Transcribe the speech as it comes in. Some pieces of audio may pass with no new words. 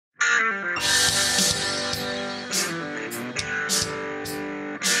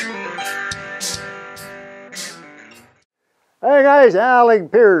Morning guys,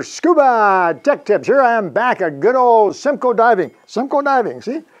 Alec, Peirce, Scuba Tech Tips. Here I am back at good old Simcoe Diving. Simcoe Diving,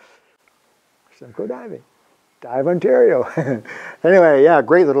 see? Simcoe Diving. Dive, Ontario. Anyway, yeah,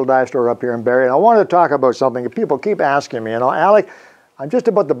 great little dive store up here in Barrie. And I wanted to talk about something. People keep asking me, Alec, I'm just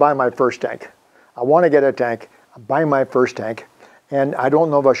about to buy my first tank. I want to get a tank. I'm buying my first tank. And I don't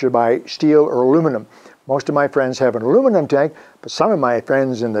know if I should buy steel or aluminum. Most of my friends have an aluminum tank, but some of my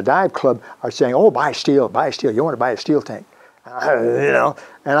friends in the dive club are saying, oh, buy steel, buy steel. You want to buy a steel tank. And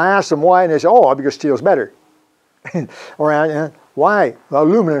I asked them why, and they say, oh, because steel's better. Or why? Well,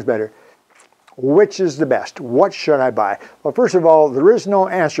 aluminum's better. Which is the best? What should I buy? Well, first of all, there is no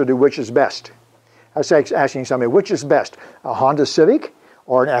answer to which is best. I was asking somebody, which is best, a Honda Civic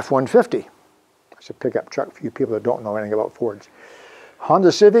or an F-150? That's a pickup truck for you people that don't know anything about Fords.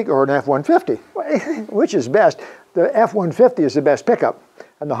 Honda Civic or an F-150? Which is best? The F-150 is the best pickup,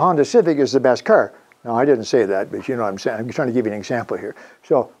 and the Honda Civic is the best car. No, I didn't say that, but you know what I'm saying. I'm trying to give you an example here.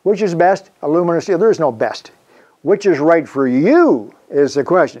 So, which is best? Aluminum, steel? There is no best. Which is right for you is the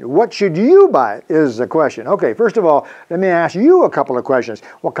question. What should you buy is the question. Okay, first of all, let me ask you a couple of questions.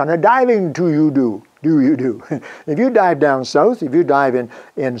 What kind of diving do you do? If you dive down south, if you dive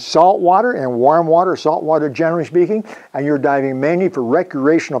in salt water and warm water, salt water generally speaking, and you're diving mainly for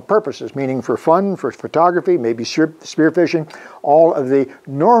recreational purposes, meaning for fun, for photography, maybe spearfishing, all of the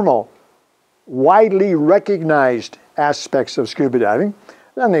normal, widely recognized aspects of scuba diving,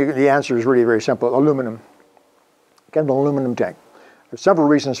 then the answer is really very simple, aluminum. Get an aluminum tank. There's several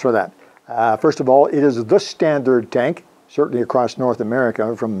reasons for that. First of all, it is the standard tank, certainly across North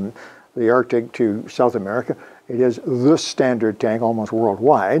America, from the Arctic to South America. It is the standard tank almost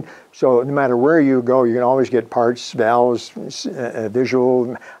worldwide. So no matter where you go, you can always get parts, valves,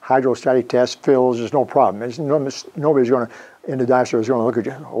 visual, hydrostatic tests, fills. There's no problem. Nobody's going to, in the dive store, is going to look at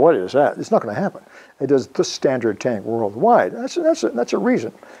you, what is that? It's not going to happen. It is the standard tank worldwide. That's a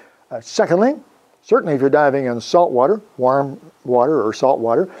reason. Secondly, certainly if you're diving in salt water, warm water or salt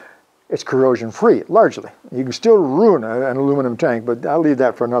water, it's corrosion free, largely. You can still ruin an aluminum tank, but I'll leave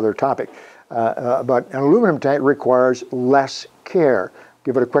that for another topic. But an aluminum tank requires less care.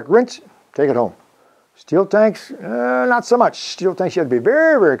 Give it a quick rinse, take it home. Steel tanks, not so much. Steel tanks, you have to be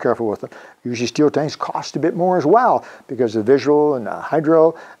very, very careful with them. Usually steel tanks cost a bit more as well because of visual and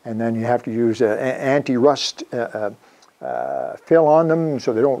hydro, and then you have to use anti-rust fill on them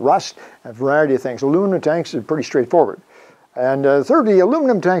so they don't rust, a variety of things. Aluminum tanks are pretty straightforward. And thirdly,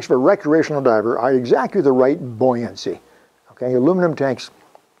 aluminum tanks for a recreational diver are exactly the right buoyancy. Okay, aluminum tanks,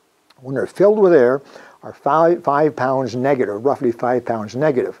 when they're filled with air, are 5 pounds negative, roughly 5 pounds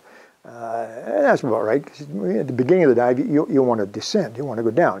negative. And that's about right. At the beginning of the dive, you want to descend, you want to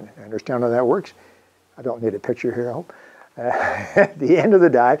go down. You understand how that works? I don't need a picture here, I hope. At the end of the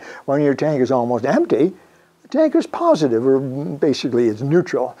dive, when your tank is almost empty, the tank is positive, or basically it's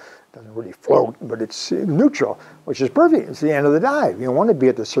neutral. It doesn't really float, but it's neutral, which is perfect. It's the end of the dive. You want to be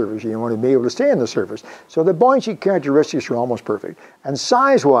at the surface. You want to be able to stay on the surface. So the buoyancy characteristics are almost perfect. And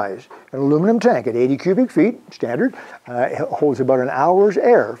size-wise, an aluminum tank at 80 cubic feet, standard, holds about an hour's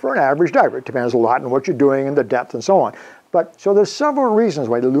air for an average diver. It depends a lot on what you're doing and the depth and so on. But so there's several reasons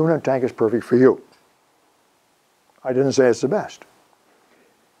why the aluminum tank is perfect for you. I didn't say it's the best.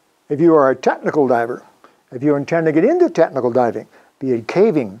 If you are a technical diver, if you intend to get into technical diving, be it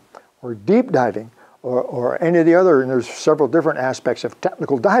caving or deep diving or any of the other, and there's several different aspects of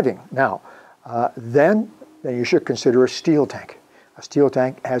technical diving now, then you should consider a steel tank. A steel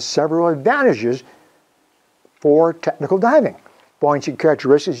tank has several advantages for technical diving. Buoyancy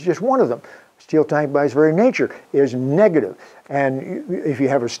characteristics is just one of them. Steel tank by its very nature is negative. And if you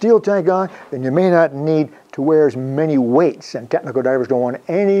have a steel tank on, then you may not need to wear as many weights, and technical divers don't want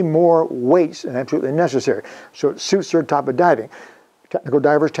any more weights than absolutely necessary. So it suits their type of diving. Technical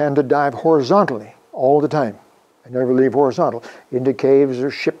divers tend to dive horizontally all the time. They never leave horizontal into caves or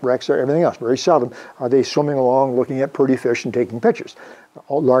shipwrecks or everything else. Very seldom are they swimming along looking at pretty fish and taking pictures.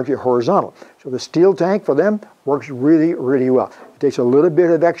 All largely horizontal. So the steel tank for them works really, really well. It takes a little bit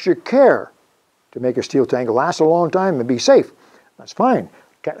of extra care to make a steel tank last a long time and be safe. That's fine.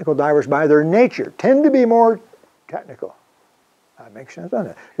 Technical divers by their nature tend to be more technical. That makes sense,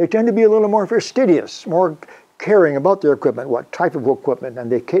 doesn't it? They tend to be a little more fastidious, more caring about their equipment, what type of equipment,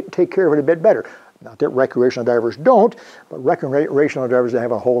 and they take care of it a bit better. Not that recreational divers don't, but recreational divers, they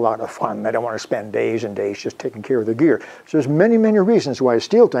have a whole lot of fun. They don't want to spend days and days just taking care of the gear. So there's many, many reasons why a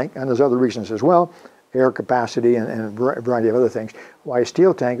steel tank, and there's other reasons as well, air capacity and a variety of other things, why a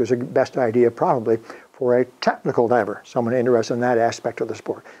steel tank is the best idea probably for a technical diver, someone interested in that aspect of the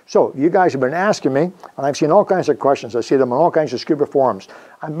sport. So you guys have been asking me, and I've seen all kinds of questions. I see them on all kinds of scuba forums.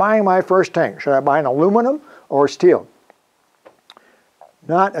 I'm buying my first tank. Should I buy an aluminum or steel?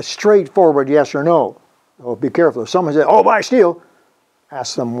 not a straightforward yes or no. So be careful. If someone says, oh, buy steel,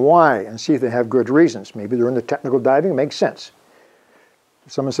 ask them why and see if they have good reasons. Maybe they're into technical diving, it makes sense.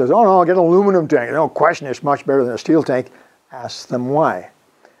 If someone says, oh no, I'll get an aluminum tank. No question, it's much better than a steel tank. Ask them why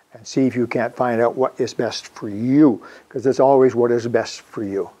and see if you can't find out what is best for you, because it's always what is best for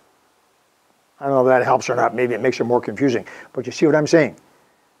you. I don't know if that helps or not. Maybe it makes it more confusing, but you see what I'm saying.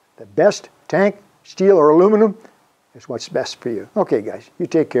 The best tank, steel or aluminum, is what's best for you. Okay, guys, you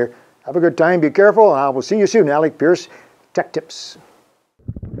take care. Have a good time. Be careful, and I will see you soon. Alec, Peirce, Tech Tips.